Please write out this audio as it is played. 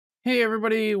Hey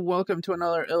everybody, welcome to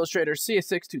another Illustrator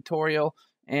CS6 tutorial.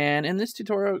 And in this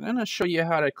tutorial, I'm going to show you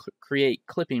how to create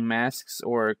clipping masks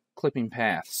or clipping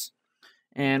paths.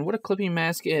 And what a clipping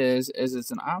mask is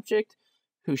it's an object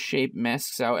whose shape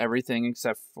masks out everything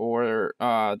except for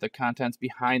the contents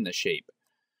behind the shape.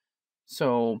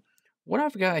 So what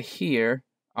I've got here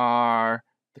are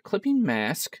the clipping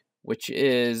mask, which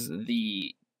is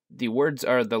the words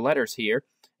are the letters here.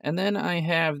 And then I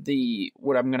have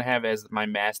what I'm going to have as my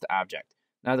masked object.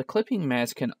 Now the clipping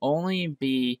mask can only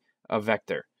be a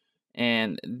vector,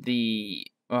 and the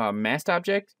masked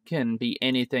object can be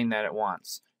anything that it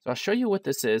wants. So I'll show you what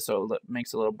this is so it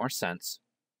makes a little more sense.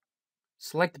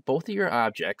 Select both of your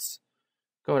objects,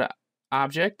 go to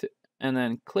Object, and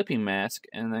then Clipping Mask,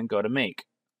 and then go to Make.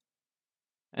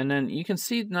 And then you can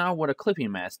see now what a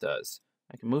clipping mask does.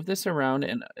 I can move this around,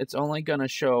 and it's only going to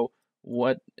show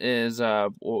what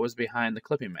was behind the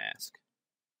clipping mask.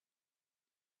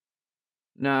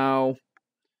 Now,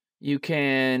 you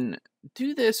can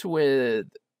do this with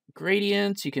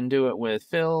gradients, you can do it with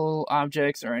fill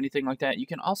objects or anything like that. You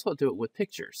can also do it with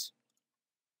pictures.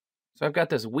 So I've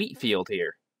got this wheat field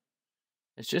here.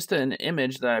 It's just an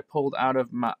image that I pulled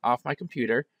off my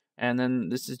computer, and then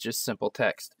this is just simple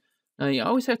text. Now you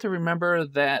always have to remember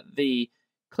that the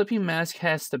clipping mask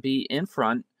has to be in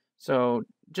front, so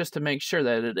just to make sure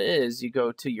that it is, you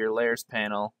go to your layers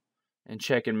panel and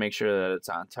check and make sure that it's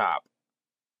on top.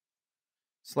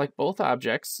 Select both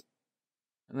objects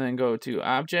and then go to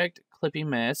Object, Clipping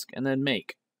Mask, and then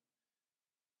Make.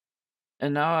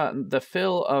 And now the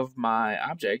fill of my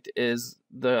object is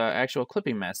the actual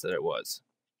clipping mask that it was.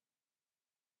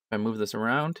 If I move this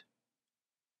around,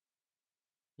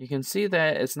 you can see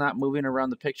that it's not moving around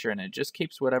the picture and it just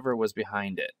keeps whatever was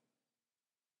behind it.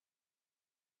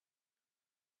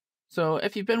 So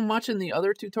if you've been watching the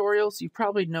other tutorials, you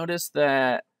probably noticed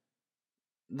that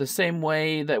the same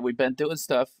way that we've been doing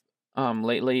stuff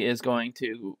lately is going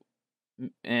to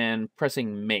and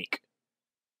pressing Make.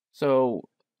 So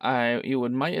you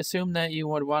might assume that you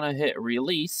would want to hit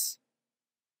Release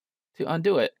to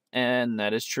undo it, and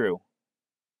that is true.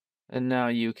 And now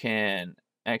you can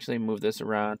actually move this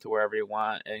around to wherever you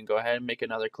want and go ahead and make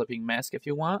another clipping mask if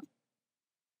you want.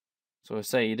 So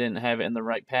say you didn't have it in the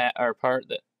right part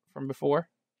from before.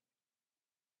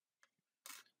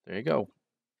 There you go.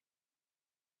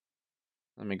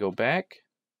 Let me go back.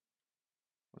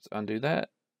 Let's undo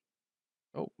that.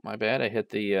 Oh, my bad. I hit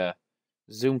the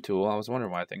zoom tool. I was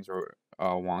wondering why things were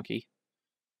all wonky.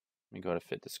 Let me go to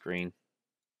fit the screen.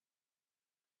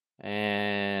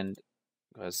 And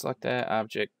go ahead, select that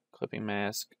object, clipping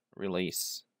mask,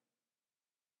 release.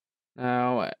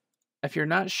 Now, if you're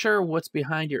not sure what's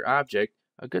behind your object,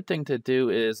 a good thing to do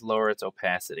is lower its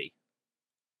opacity.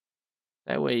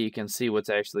 That way you can see what's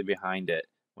actually behind it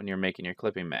when you're making your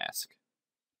clipping mask.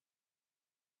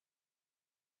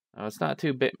 Now, it's not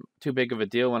too big of a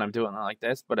deal when I'm doing it like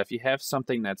this, but if you have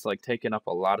something that's like taking up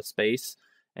a lot of space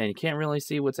and you can't really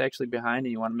see what's actually behind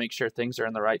and you want to make sure things are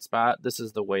in the right spot, this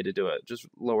is the way to do it. Just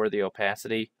lower the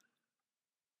opacity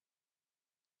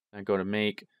and go to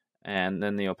Make, and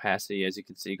then the opacity, as you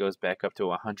can see, goes back up to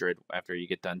 100 after you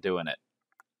get done doing it.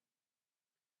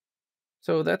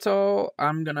 So that's all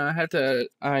I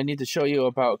need to show you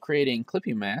about creating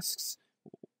clipping masks.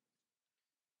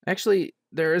 Actually,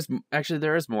 there is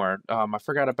more. I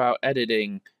forgot about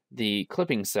editing the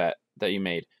clipping set that you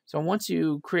made. So once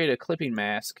you create a clipping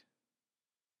mask,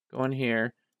 go in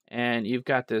here and you've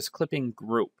got this clipping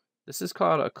group. This is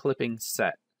called a clipping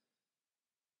set.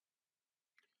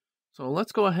 So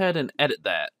let's go ahead and edit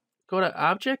that. Go to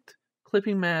Object,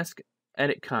 Clipping Mask,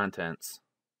 Edit Contents.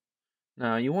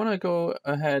 Now you want to go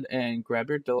ahead and grab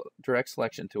your direct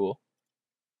selection tool.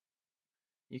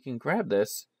 You can grab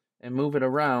this and move it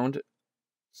around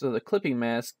so the clipping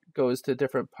mask goes to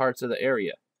different parts of the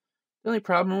area. The only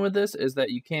problem with this is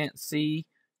that you can't see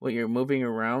what you're moving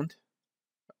around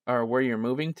or where you're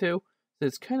moving to. So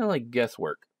it's kind of like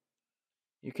guesswork.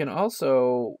 You can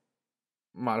also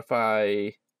modify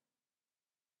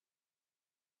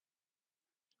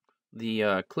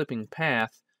the clipping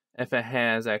path if it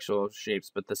has actual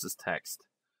shapes, but this is text.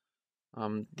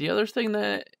 The other thing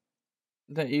that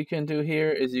you can do here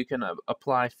is you can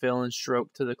apply fill and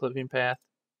stroke to the clipping path.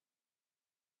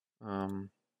 Let's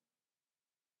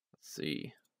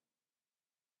see.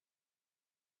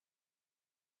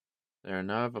 There,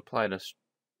 now I've applied a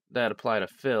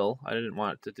fill. I didn't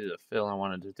want it to do the fill, I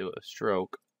wanted to do a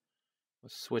stroke.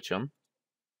 Let's switch them.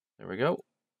 There we go.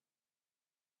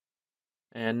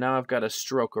 And now I've got a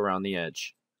stroke around the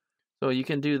edge. So you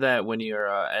can do that when you're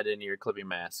editing your clipping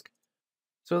mask.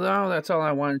 So now that's all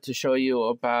I wanted to show you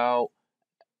about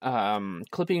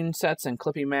clipping sets and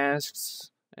clipping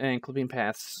masks and clipping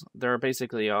paths, they're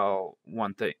basically all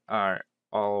one thing, are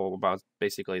all about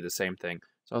basically the same thing.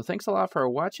 So thanks a lot for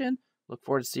watching. Look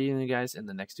forward to seeing you guys in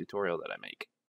the next tutorial that I make.